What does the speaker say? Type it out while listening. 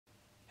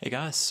Hey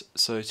guys,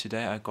 so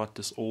today I got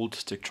this old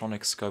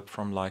Tektronix scope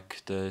from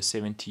like the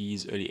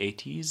 70s, early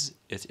 80s.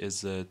 It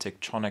is the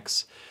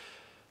Tektronix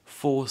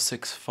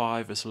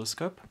 465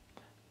 oscilloscope.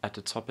 At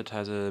the top it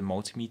has a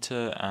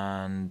multimeter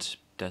and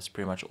that's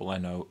pretty much all I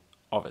know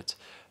of it.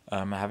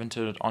 I haven't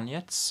turned it on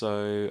yet,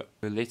 so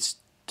let's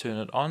turn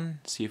it on,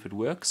 see if it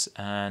works,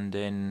 and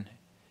then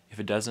if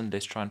it doesn't,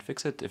 let's try and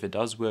fix it. If it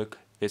does work,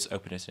 let's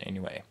open it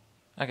anyway.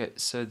 Okay,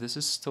 so this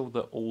is still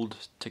the old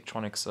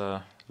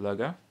Tektronix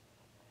logo.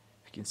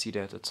 You can see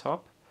that at the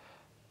top,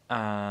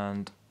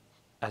 and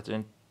at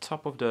the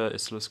top of the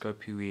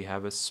oscilloscope we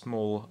have a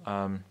small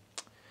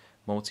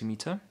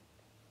multimeter,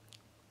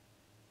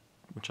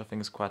 which I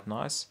think is quite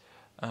nice.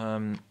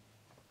 For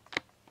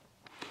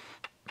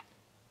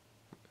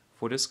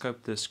this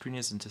scope the screen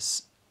is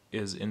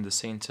in the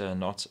center,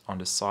 not on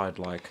the side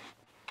like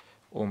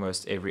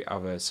almost every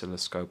other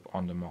oscilloscope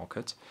on the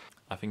market.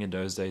 I think in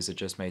those days it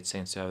just made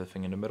sense to have the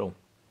thing in the middle.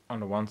 On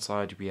the one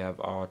side we have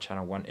our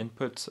channel 1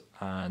 input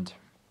and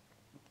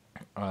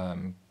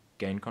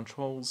gain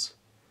controls,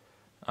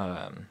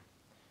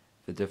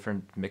 the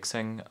different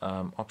mixing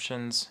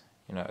options,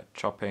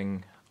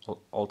 chopping,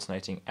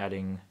 alternating,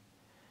 adding,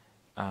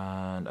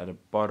 and at the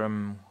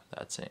bottom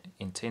that's an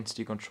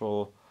intensity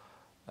control.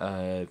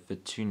 The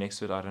two next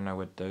to it, I don't know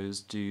what those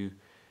do.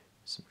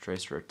 Some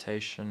trace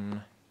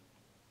rotation.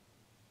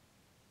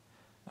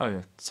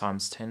 Oh,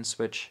 times 10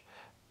 switch.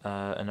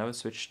 Another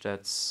switch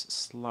that's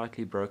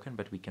slightly broken,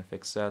 but we can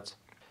fix that.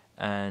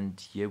 And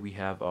here we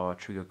have our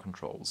trigger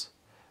controls.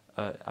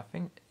 I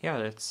think, yeah,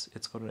 it's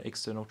got an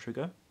external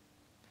trigger.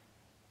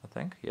 I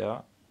think,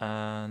 yeah.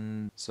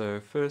 And so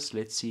first,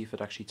 let's see if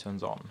it actually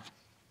turns on.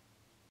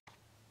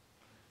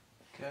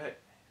 Okay,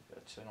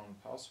 let's turn on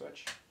the power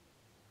switch.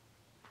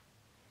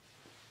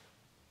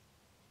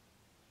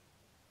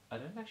 I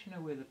don't actually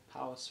know where the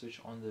power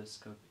switch on the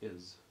scope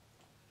is.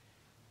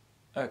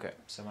 Okay,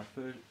 so my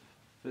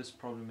first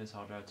problem is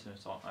how do I turn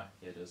it on? Ah,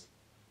 here it is.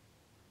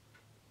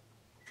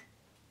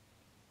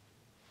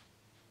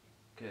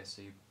 Okay,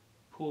 so you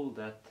pull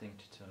that thing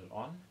to turn it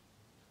on.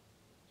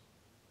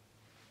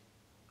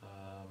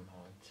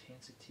 Our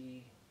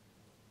intensity.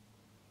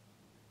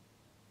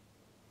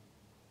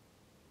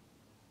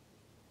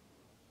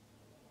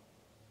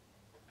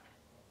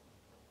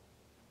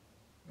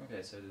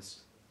 Okay, so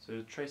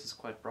the trace is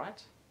quite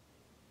bright.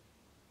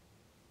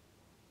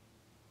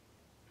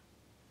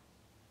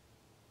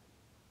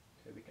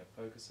 Okay, we can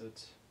focus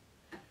it.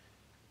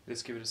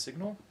 Let's give it a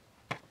signal.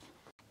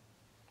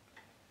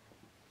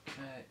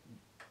 Okay.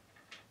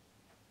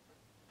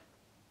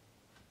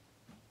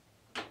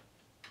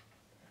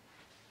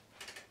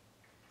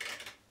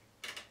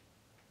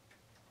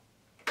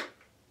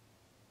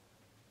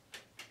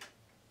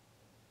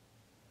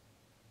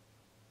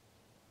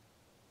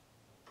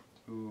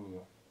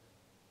 Ooh.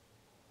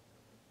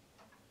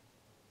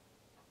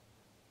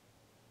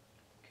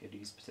 Okay,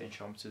 these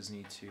potentiometers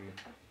need to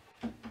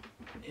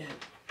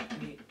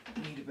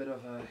need a bit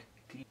of a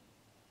clean.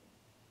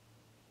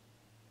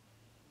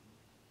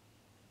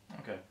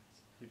 Okay,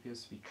 it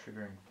appears to be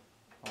triggering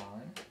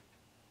fine.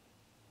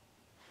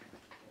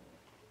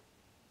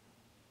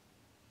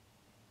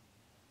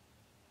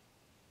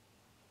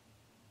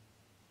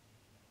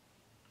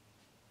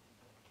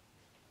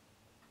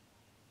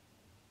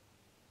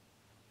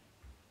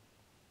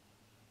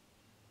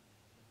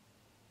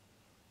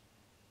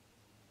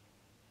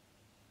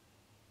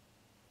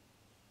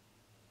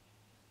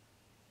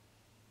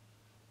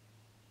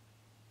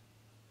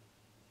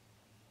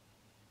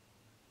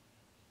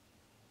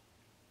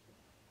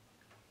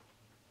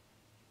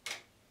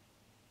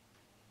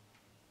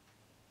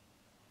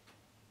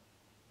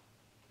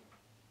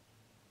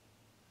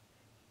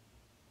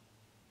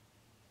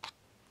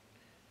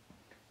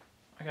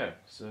 Okay,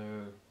 so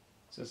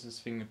since this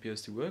thing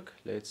appears to work,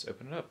 let's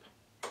open it up.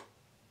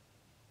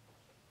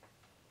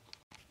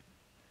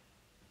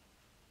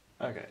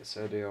 Okay,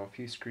 so there are a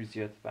few screws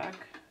here at the back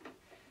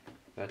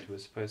that were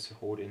supposed to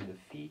hold in the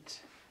feet,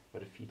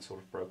 but the feet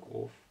sort of broke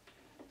off.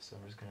 So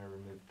I'm just going to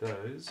remove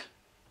those.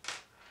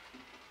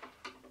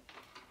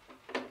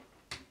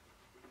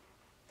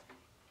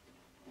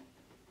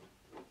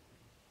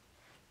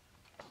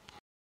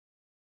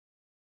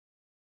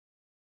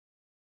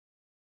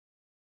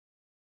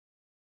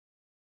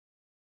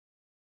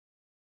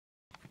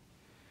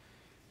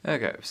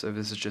 Okay, so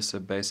this is just a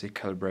basic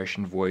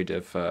calibration void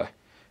of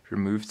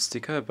removed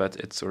sticker, but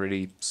it's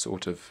already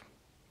sort of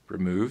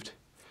removed.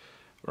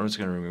 I'm just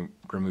going to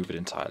remove it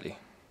entirely.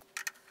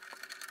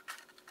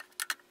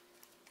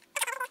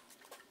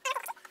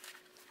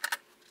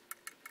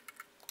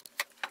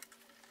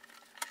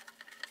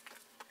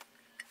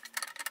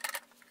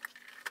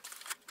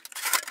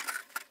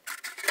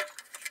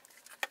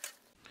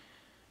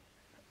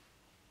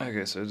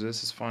 Okay, so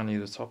this is finally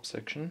the top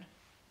section.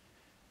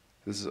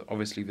 This is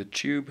obviously the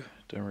tube,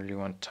 don't really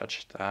want to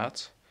touch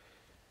that.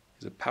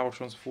 There's a power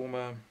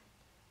transformer, a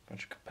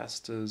bunch of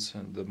capacitors,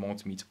 and the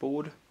multimeter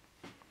board.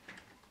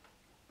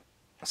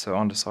 So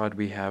on the side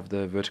we have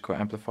the vertical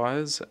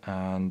amplifiers,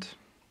 and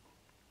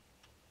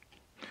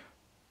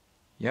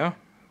yeah,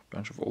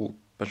 bunch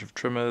of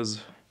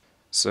trimmers.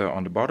 So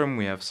on the bottom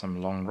we have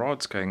some long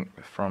rods going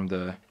from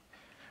the,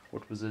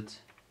 what was it,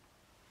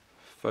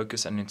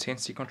 focus and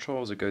intensity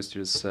controls. It goes to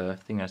this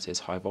thing that says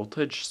high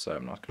voltage, so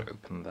I'm not going to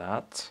open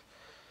that.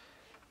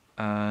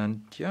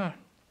 And yeah,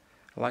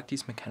 I like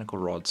these mechanical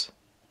rods,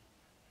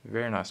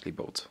 very nicely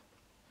built.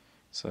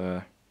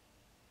 So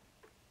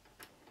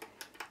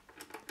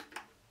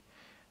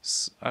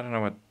I don't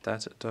know what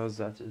that does.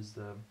 That is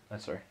the,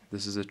 sorry,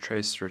 this is a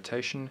trace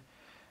rotation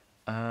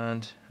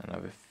and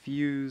another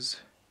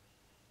fuse.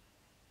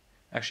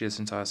 Actually, this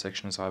entire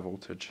section is high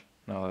voltage.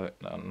 Now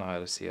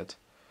I see it.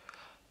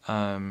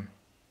 And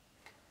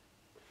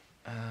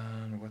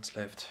what's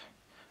left?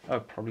 Oh,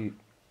 probably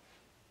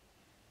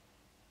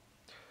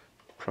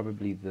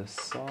this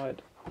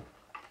side.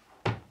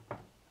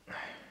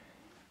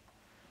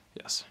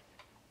 Yes.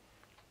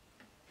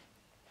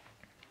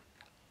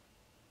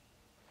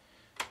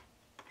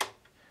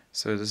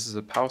 So this is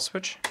a power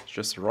switch. It's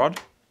just a rod.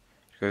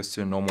 It goes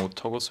to a normal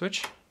toggle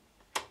switch.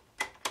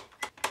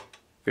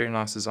 Very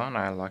nice design.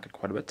 I like it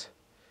quite a bit.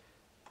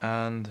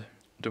 And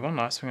the one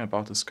nice thing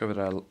about this scope that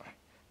I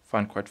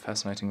find quite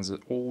fascinating is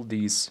that all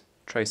these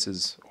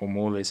traces are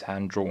more or less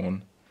hand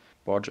drawn.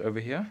 Bodge over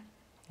here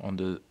on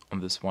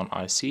this one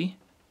IC.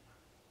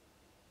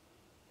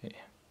 Yeah.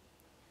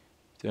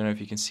 Don't know if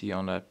you can see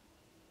on that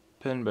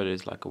pin, but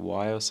it's like a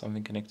wire or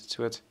something connected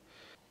to it.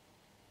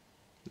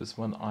 This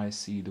one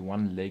IC, the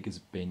one leg is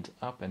bent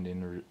up, and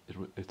then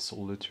it's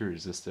soldered to a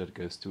resistor that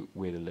goes to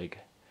where the leg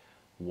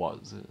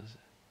was.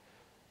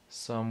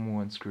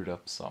 Someone screwed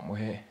up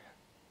somewhere.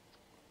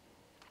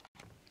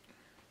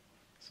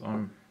 So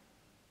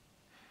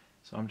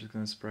I'm just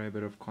going to spray a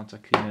bit of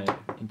contact cleaner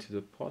into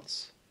the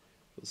pots,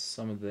 because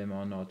some of them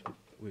are not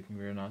working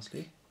very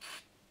nicely.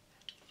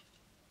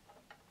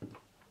 So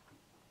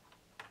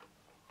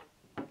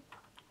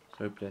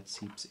hope that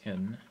seeps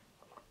in.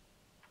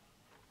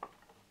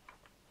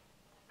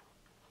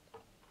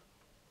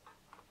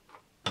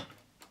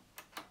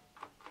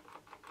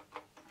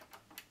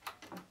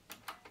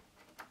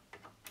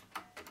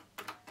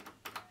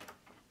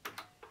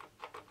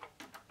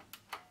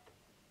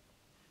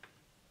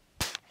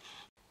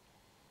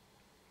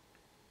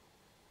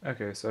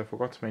 Okay, so I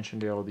forgot to mention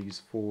there are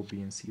these 4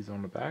 BNCs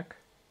on the back.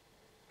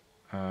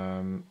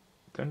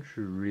 Don't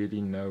you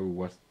really know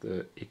what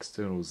the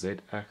external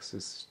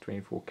Z-axis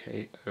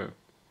 24K,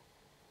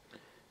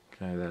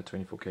 that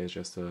 24K is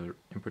just a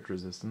input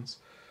resistance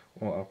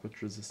or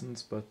output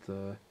resistance, but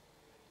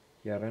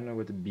yeah, I don't know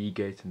what the B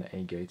gate and the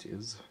A gate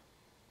is.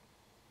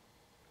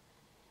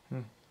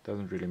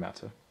 Doesn't really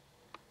matter.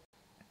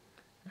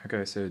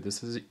 Okay, so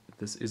this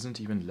isn't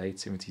even late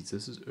 70s,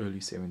 this is early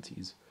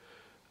 70s.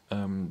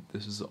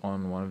 This is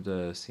on one of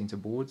the center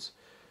boards,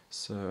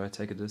 so I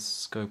take it this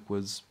scope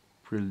was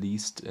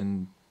released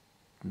in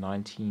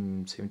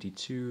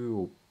 1972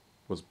 or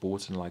was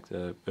bought in like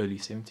the early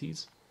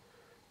 70s.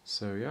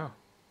 So yeah,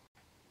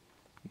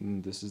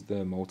 this is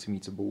the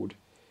multimeter board.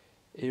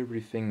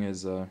 Everything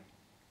is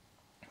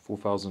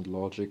 4000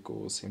 logic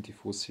or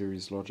 74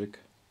 series logic.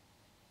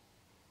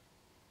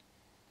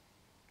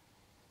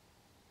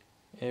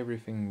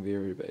 Everything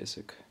very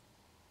basic.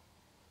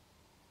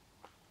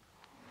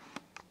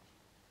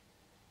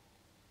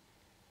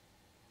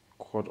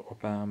 Quad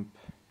op amp.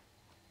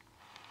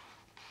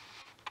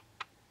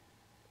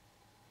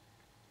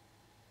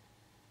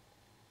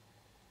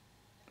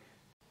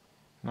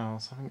 Now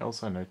something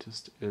else I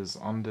noticed is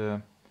on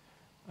the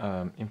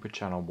input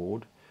channel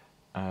board,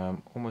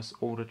 almost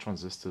all the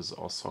transistors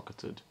are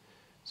socketed,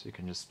 so you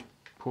can just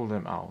pull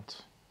them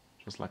out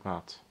just like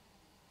that.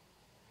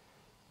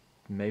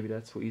 Maybe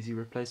that's for easy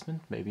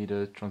replacement, maybe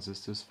the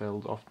transistors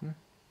failed often,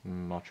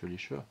 not really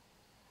sure.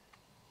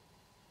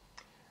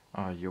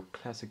 Your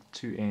classic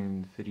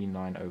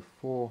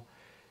 2N3904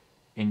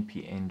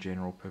 NPN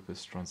general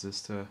purpose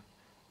transistor.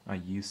 I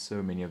used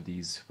so many of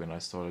these when I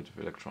started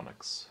with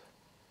electronics.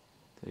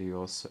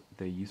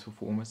 They're useful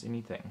for almost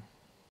anything.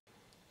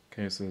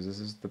 Okay, so this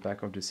is the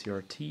back of the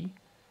CRT,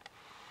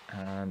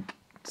 and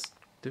it's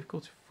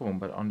difficult to form,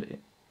 but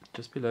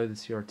just below the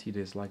CRT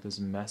there's like this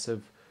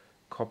massive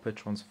copper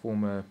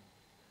transformer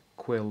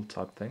coil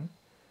type thing.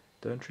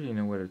 Don't really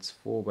know what it's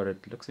for, but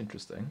it looks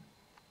interesting.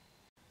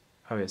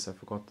 Oh yes, I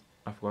forgot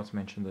to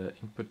mention the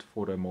input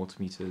for the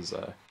multimeters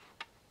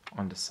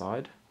on the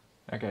side.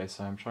 Okay,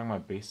 so I'm trying my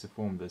best to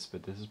form this,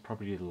 but this is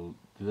probably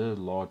the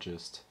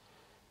largest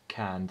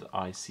canned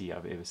IC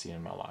I've ever seen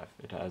in my life.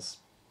 It has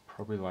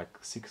probably like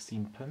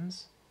 16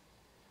 pins.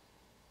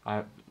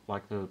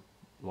 Like the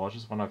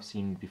largest one I've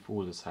seen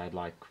before this had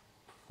like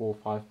 4 or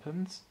 5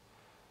 pins.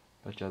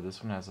 But yeah,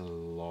 this one has a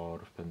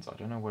lot of pins. I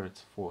don't know what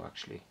it's for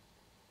actually.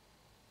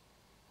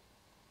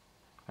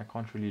 I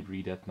can't really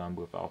read that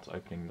number without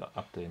opening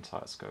up the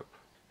entire scope.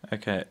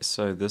 Okay,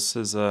 so this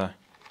is the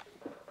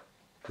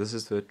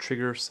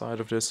trigger side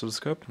of the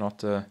oscilloscope, not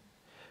the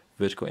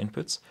vertical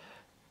inputs,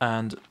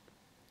 and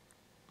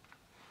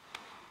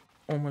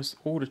almost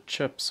all the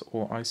chips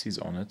or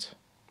ICs on it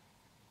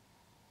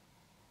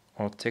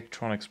are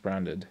Tektronix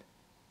branded.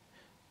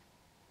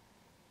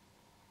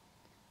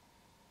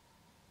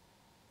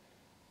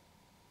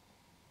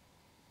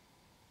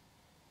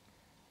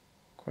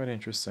 Quite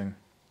interesting.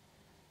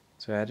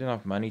 So I had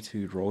enough money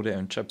to roll their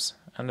own chips,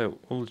 and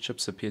all the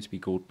chips appear to be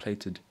gold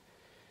plated.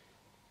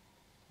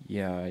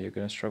 Yeah, you're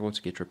going to struggle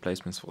to get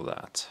replacements for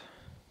that.